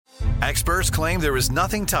Experts claim there is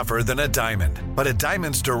nothing tougher than a diamond. But at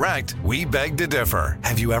Diamonds Direct, we beg to differ.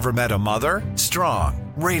 Have you ever met a mother?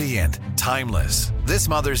 Strong, radiant, timeless. This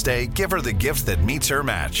Mother's Day, give her the gift that meets her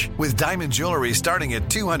match. With diamond jewelry starting at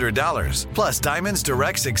 $200. Plus, Diamonds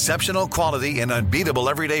Direct's exceptional quality and unbeatable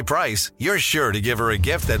everyday price, you're sure to give her a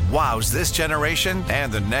gift that wows this generation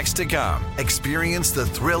and the next to come. Experience the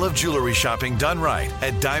thrill of jewelry shopping done right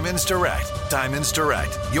at Diamonds Direct. Diamonds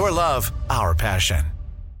Direct. Your love, our passion.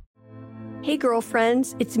 Hey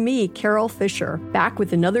girlfriends, it's me, Carol Fisher, back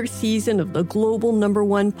with another season of the global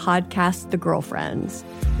 #1 podcast, The Girlfriends.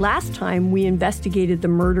 Last time, we investigated the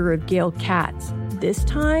murder of Gail Katz. This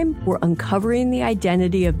time, we're uncovering the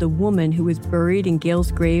identity of the woman who was buried in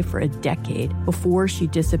Gail's grave for a decade before she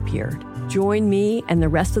disappeared. Join me and the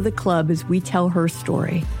rest of the club as we tell her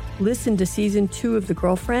story. Listen to Season 2 of The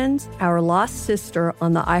Girlfriends, Our Lost Sister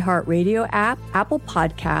on the iHeartRadio app, Apple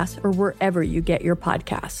Podcasts, or wherever you get your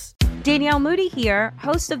podcasts. Danielle Moody here,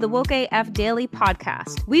 host of the Woke AF Daily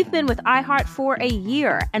podcast. We've been with iHeart for a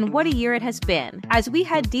year, and what a year it has been. As we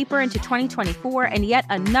head deeper into 2024 and yet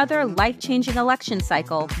another life-changing election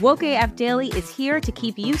cycle, Woke AF Daily is here to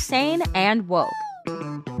keep you sane and woke.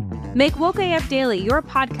 Make Woke AF Daily your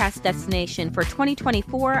podcast destination for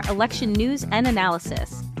 2024 election news and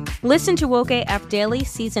analysis. Listen to Woke AF Daily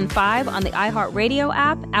Season 5 on the iHeartRadio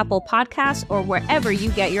app, Apple Podcasts, or wherever you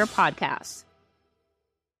get your podcasts.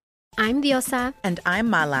 I'm Diosa. And I'm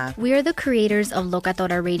Mala. We are the creators of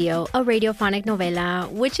Locatora Radio, a radiophonic novela,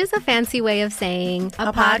 which is a fancy way of saying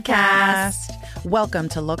a podcast. Welcome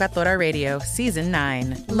to Locatora Radio, Season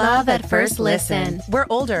 9. Love at first listen. We're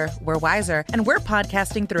older, we're wiser, and we're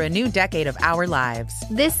podcasting through a new decade of our lives.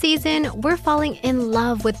 This season, we're falling in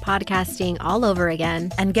love with podcasting all over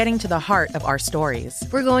again. And getting to the heart of our stories.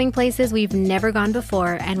 We're going places we've never gone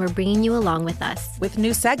before, and we're bringing you along with us. With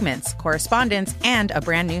new segments, correspondence, and a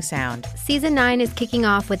brand new sound. Season 9 is kicking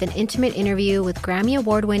off with an intimate interview with Grammy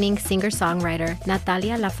Award-winning singer-songwriter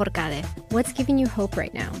Natalia Lafourcade. What's giving you hope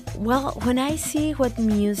right now? Well, when I see what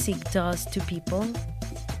music does to people,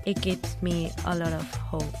 it gives me a lot of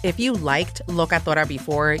hope. If you liked Locatora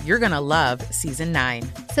before, you're going to love Season 9.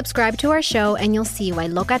 Subscribe to our show and you'll see why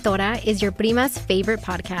Locatora is your prima's favorite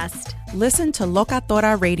podcast. Listen to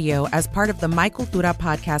Locatora Radio as part of the My Cultura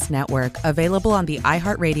Podcast Network, available on the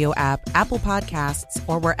iHeartRadio app, Apple Podcasts,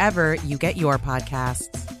 or wherever you get your podcasts.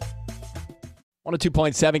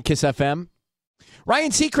 102.7 KISS FM.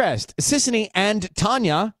 Ryan Seacrest, Sissany, and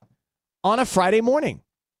Tanya on a Friday morning.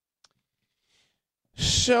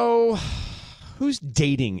 So, who's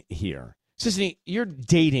dating here? Sissany, you're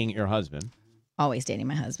dating your husband. Always dating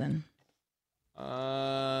my husband.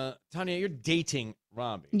 Tanya, you're dating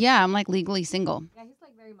Robbie. Yeah, I'm like legally single. Yeah, he's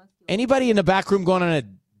like very much. Anybody in the back room going on a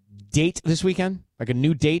date this weekend? Like a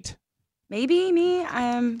new date? Maybe me.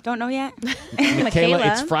 I don't know yet. Michaela,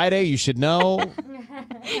 it's Friday. You should know.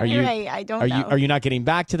 Are you? You're right. I don't know. Are you not getting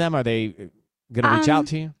back to them? Are they going to reach out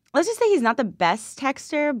to you? Let's just say he's not the best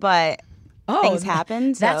texter, but things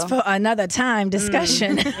happen. So. That's for another time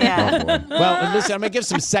discussion. Yeah. Oh, well, listen, I'm going to give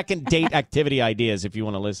some second date activity ideas if you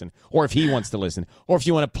want to listen, or if he wants to listen, or if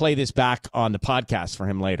you want to play this back on the podcast for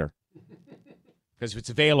him later. Because it's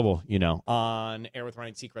available, on Air with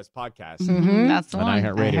Ryan Seacrest podcast. Mm-hmm. That's the on one.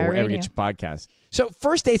 iHeartRadio, wherever you get your podcast. So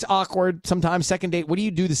first date's awkward sometimes. Second date, what do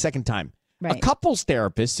you do the second time? Right. A couples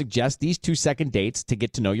therapist suggests these 2 second dates to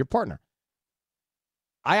get to know your partner.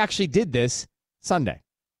 I actually did this Sunday.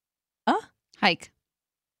 Hike.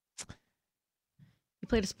 You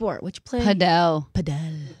played a sport. Which play? Padel.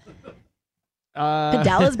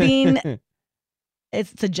 Padel is being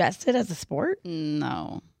it's suggested as a sport?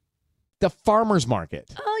 No. The farmer's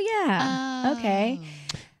market. Oh, yeah. Okay.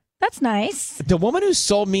 That's nice. The woman who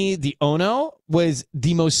sold me the Ono was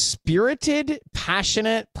the most spirited,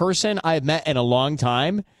 passionate person I've met in a long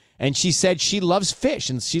time. And she said she loves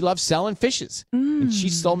fish and she loves selling fishes. And she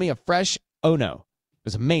sold me a fresh Ono. It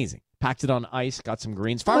was amazing. Packed it on ice, got some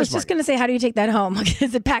greens. I was just going to say, how do you take that home?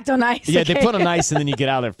 Is it packed on ice? Yeah, okay. they put on ice and then you get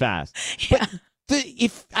out of there fast. Yeah. But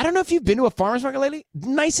I don't know if you've been to a farmer's market lately.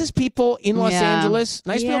 Nicest people in Los Angeles,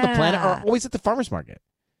 nice people on the planet are always at the farmer's market.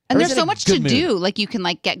 And there's so much to do. Like you can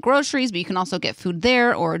get groceries, but you can also get food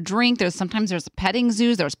there or a drink. Sometimes there's petting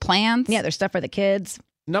zoos, there's plants. Yeah, there's stuff for the kids.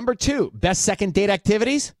 Number 2, best second date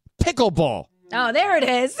activities, pickleball. Oh, there it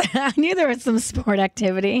is. I knew there was some sport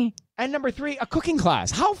activity. And number 3, a cooking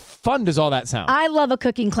class. How fun does all that sound? I love a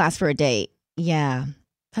cooking class for a date. Yeah,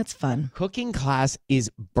 that's fun. Cooking class is,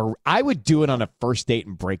 I would do it on a first date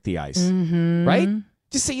and break the ice, Mm-hmm. right?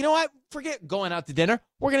 Just say, you know what? Forget going out to dinner.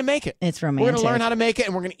 We're going to make it. It's romantic. We're going to learn how to make it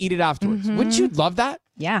and we're going to eat it afterwards. Mm-hmm. Wouldn't you love that?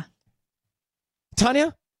 Yeah.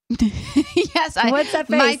 Tanya? Yes, What's that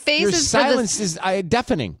face? My face Your is silence for is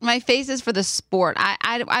deafening. my face is for the sport.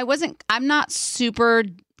 I'm not super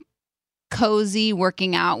cozy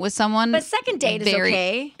working out with someone. But second date is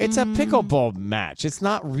okay. It's a pickleball match. It's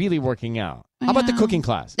not really working out. How about the cooking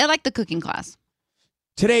class? I like the cooking class.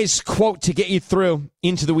 Today's quote to get you through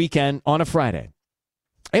into the weekend on a Friday.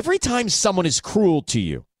 Every time someone is cruel to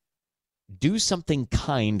you, do something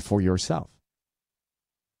kind for yourself.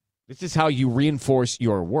 This is how you reinforce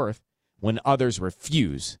your worth when others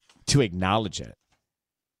refuse to acknowledge it.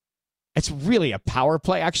 It's really a power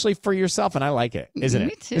play, actually, for yourself, and I like it, isn't it?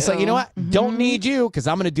 Me too. It's like, you know what? Don't need you because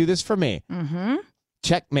I'm going to do this for me.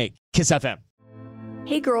 Checkmate. Kiss FM.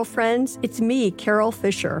 Hey, girlfriends, it's me, Carol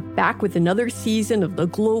Fisher, back with another season of the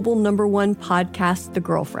global #1 podcast, The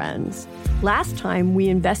Girlfriends. Last time, we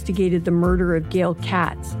investigated the murder of Gail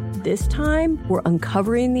Katz. This time, we're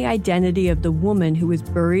uncovering the identity of the woman who was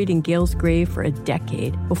buried in Gail's grave for a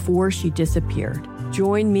decade before she disappeared.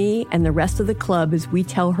 Join me and the rest of the club as we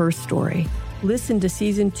tell her story. Listen to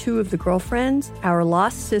Season 2 of The Girlfriends, Our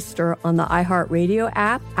Lost Sister on the iHeartRadio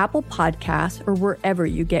app, Apple Podcasts, or wherever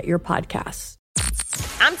you get your podcasts.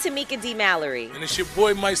 I'm Tamika D. Mallory. And it's your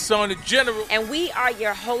boy, my son, the General. And we are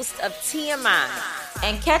your hosts of TMI.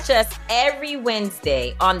 And catch us every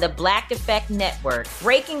Wednesday on the Black Effect Network,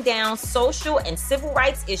 breaking down social and civil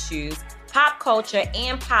rights issues, pop culture,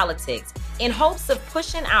 and politics in hopes of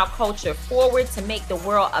pushing our culture forward to make the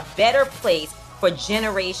world a better place for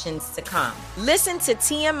generations to come. Listen to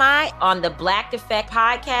TMI on the Black Effect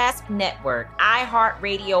Podcast Network,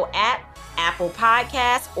 iHeartRadio app, Apple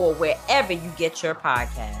Podcasts, or wherever you get your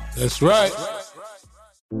podcasts. That's right.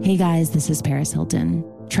 Hey guys, this is Paris Hilton.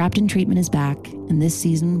 Trapped in Treatment is back, and this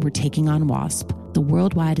season we're taking on WASP, the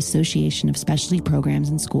Worldwide Association of Specialty Programs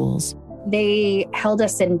in Schools. They held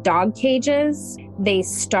us in dog cages. They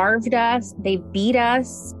starved us. They beat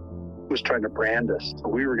us. Was trying to brand us. So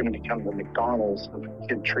we were going to become the McDonald's of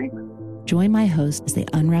kid treatment. Join my hosts as they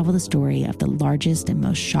unravel the story of the largest and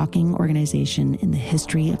most shocking organization in the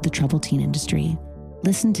history of the troubled teen industry.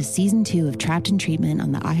 Listen to Season 2 of Trapped in Treatment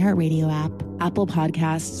on the iHeartRadio app, Apple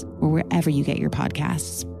Podcasts, or wherever you get your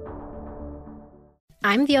podcasts.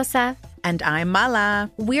 I'm Diosa. And I'm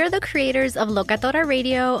Mala. We're the creators of Locatora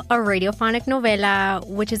Radio, a radiophonic novela,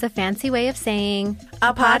 which is a fancy way of saying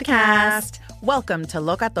a podcast. Welcome to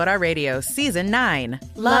Locatora Radio Season 9,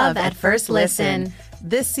 Love at First Listen.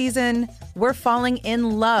 This season, we're falling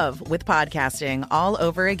in love with podcasting all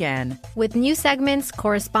over again. With new segments,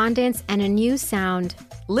 correspondence, and a new sound.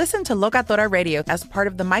 Listen to Locatora Radio as part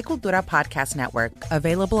of the My Cultura Podcast Network.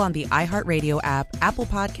 Available on the iHeartRadio app, Apple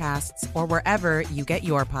Podcasts, or wherever you get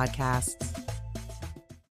your podcasts.